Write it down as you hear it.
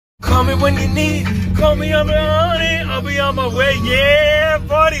Call me when you need, call me, I'll be on it, I'll be on my way. Yeah,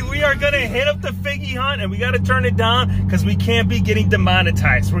 buddy, we are gonna hit up the Figgy Hunt and we gotta turn it down because we can't be getting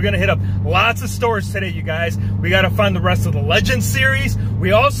demonetized. We're gonna hit up lots of stores today, you guys. We gotta find the rest of the Legend series.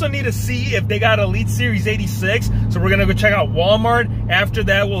 We also need to see if they got Elite Series 86. So we're gonna go check out Walmart. After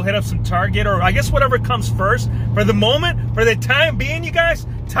that, we'll hit up some Target, or I guess whatever comes first. For the moment, for the time being, you guys,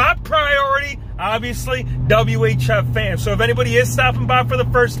 top priority, obviously, WHF fans. So if anybody is stopping by for the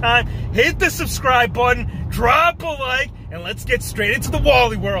first time, hit the subscribe button, drop a like, and let's get straight into the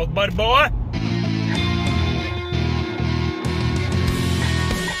Wally world, buddy boy.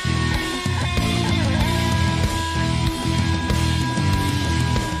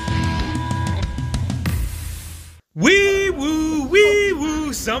 Wee woo, wee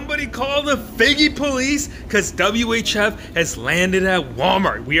woo. Somebody call the Figgy police because WHF has landed at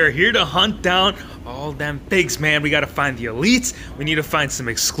Walmart. We are here to hunt down all them figs, man. We got to find the elites. We need to find some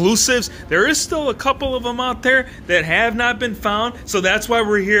exclusives. There is still a couple of them out there that have not been found. So that's why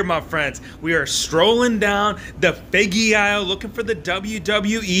we're here, my friends. We are strolling down the Figgy aisle looking for the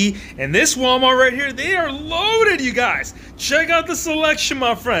WWE. And this Walmart right here, they are loaded, you guys. Check out the selection,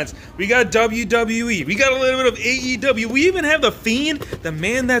 my friends. We got WWE. We got a little bit of AEW. We even have The Fiend, the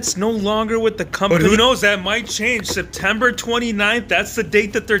man that's no longer with the company. But who knows, that might change. September 29th, that's the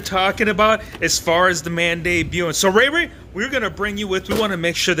date that they're talking about as far as the man debuting. So Ray, we're going to bring you with. We want to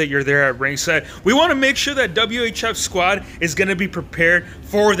make sure that you're there at ringside. We want to make sure that WHF squad is going to be prepared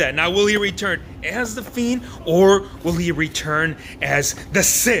for that. Now, will he return as the Fiend, or will he return as the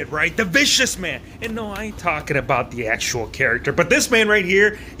Sid, right? The vicious man. And no, I ain't talking about the actual character, but this man right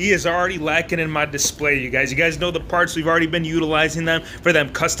here, he is already lacking in my display, you guys. You guys know the parts. We've already been utilizing them for them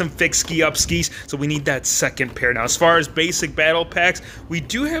custom fix ski up skis, so we need that second pair. Now, as far as basic battle packs, we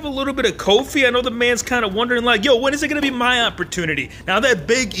do have a little bit of Kofi. I know the man's kind of wondering like, yo, when is it going to be my opportunity? Now that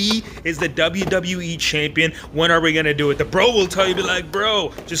Big E is the WWE champion, when are we going to do it? The bro will tell you, be like,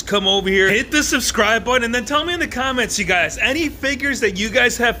 bro, just come over here, hit the subscribe button, and then tell me in the comments, you guys, any figures that you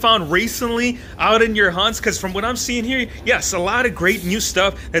guys have found recently out in your hunts, because from what I'm seeing here, yes, a lot of great new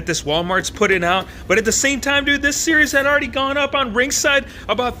stuff that this Walmart's putting out, but at the same time, dude, this series had already gone up on Ringside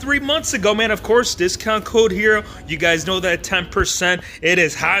about 3 months ago, man. Of course, discount code HERO, you guys know that 10%, it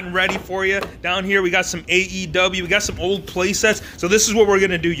is hot and ready for you. Down here, we got some AEW, we got some old play sets, so this is what we're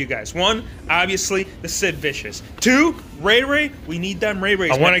gonna do, you guys. One, obviously, the Sid Vicious. Two, Ray, we need them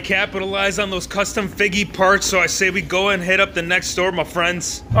Rays. I want to capitalize on those custom Figgy parts, so I say we go and hit up the next store, my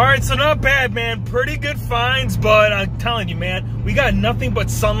friends. All right, so not bad, man. Pretty good finds, but I'm telling you, man, we got nothing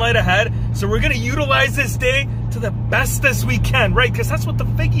but sunlight ahead, so we're going to utilize this day to the best as we can, right? Because that's what the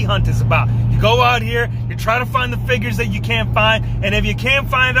Figgy Hunt is about. You go out here, you try to find the figures that you can't find, and if you can't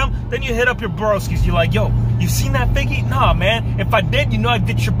find them, then you hit up your broskies. You're like, yo, you seen that Figgy? Nah, man. If I did, you know I'd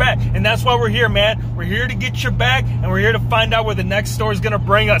get your back. And that's why we're here, man. We're here to get your back, and we're here to find out where the next store is going to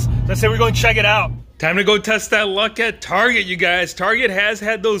bring us. So I say we're going to check it out. Time to go test that luck at Target, you guys. Target has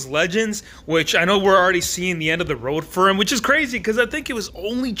had those Legends, which I know we're already seeing the end of the road for them, which is crazy because I think it was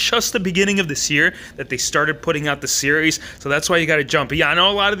only just the beginning of this year that they started putting out the series. So that's why you got to jump. But yeah, I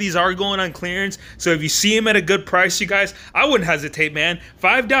know a lot of these are going on clearance. So if you see them at a good price, you guys, I wouldn't hesitate, man.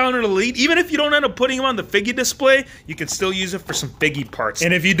 $5 an Elite. Even if you don't end up putting them on the Figgy display, you can still use it for some Figgy parts.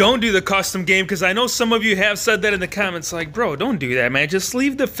 And if you don't do the custom game, because I know some of you have said that in the comments, like, bro, don't do that, man. Just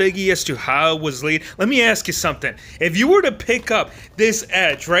leave the Figgy as to how it was lead. Let me ask you something. If you were to pick up this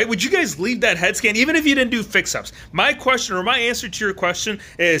Edge, right, would you guys leave that head scan even if you didn't do fix-ups? My question, or my answer to your question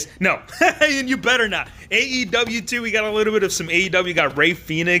is no. And you better not. AEW too, we got a little bit of some AEW. We got Ray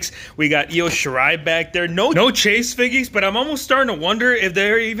Phoenix. We got Io Shirai back there. No Chase Figgies, but I'm almost starting to wonder if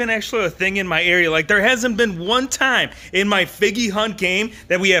they're even actually a thing in my area. Like, there hasn't been one time in my Figgy Hunt game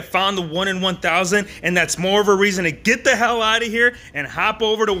that we have found the 1 in 1,000, and that's more of a reason to get the hell out of here and hop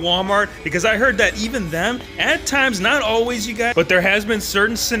over to Walmart, because I heard that even them, at times, not always, you guys, but there has been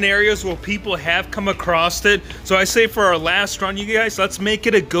certain scenarios where people have come across it. So I say for our last run, you guys, let's make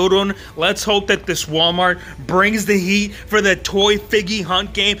it a good one. Let's hope that this Walmart brings the heat for the toy Figgy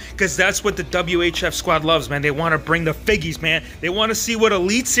Hunt game, because that's what the WHF squad loves, man. They want to bring the Figgies, man. They want to see what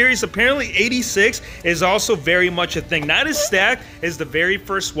Elite Series, apparently 86 is also very much a thing. Not as stacked as the very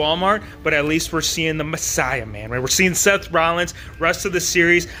first Walmart, but at least we're seeing the Messiah, man, right? We're seeing Seth Rollins. Rest of the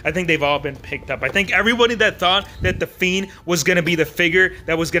series, I think they've all been picked up. I think everybody that thought that the Fiend was going to be the figure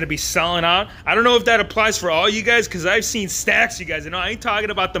that was going to be selling out, I don't know if that applies for all you guys, because I've seen stacks, you guys. You know, I ain't talking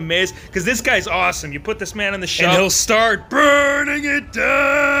about the Miz, because this guy's awesome. You put this man on the shelf, and he'll start burning it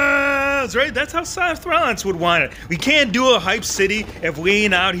down, right? That's how Seth Rollins would want it. We can't do a hype city if we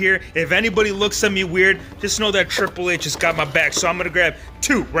ain't out here. If anybody looks at me weird, just know that Triple H has got my back. So I'm going to grab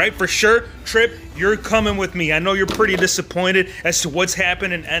 2, right? For sure, Trip, you're coming with me. I know you're pretty disappointed as to what's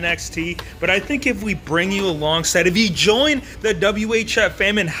happened in NXT, but I think if we bring you alongside, if you join the WHF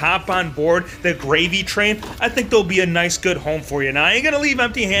fam and hop on board the gravy train, I think there'll be a nice, good home for you. Now, I ain't gonna leave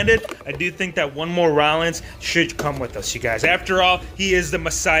empty-handed. I do think that one more Rollins should come with us, you guys. After all, he is the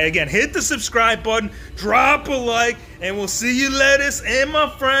Messiah. Again, hit the subscribe button, drop a like, and we'll see you, lettuce and my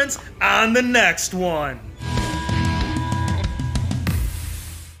friends, on the next one.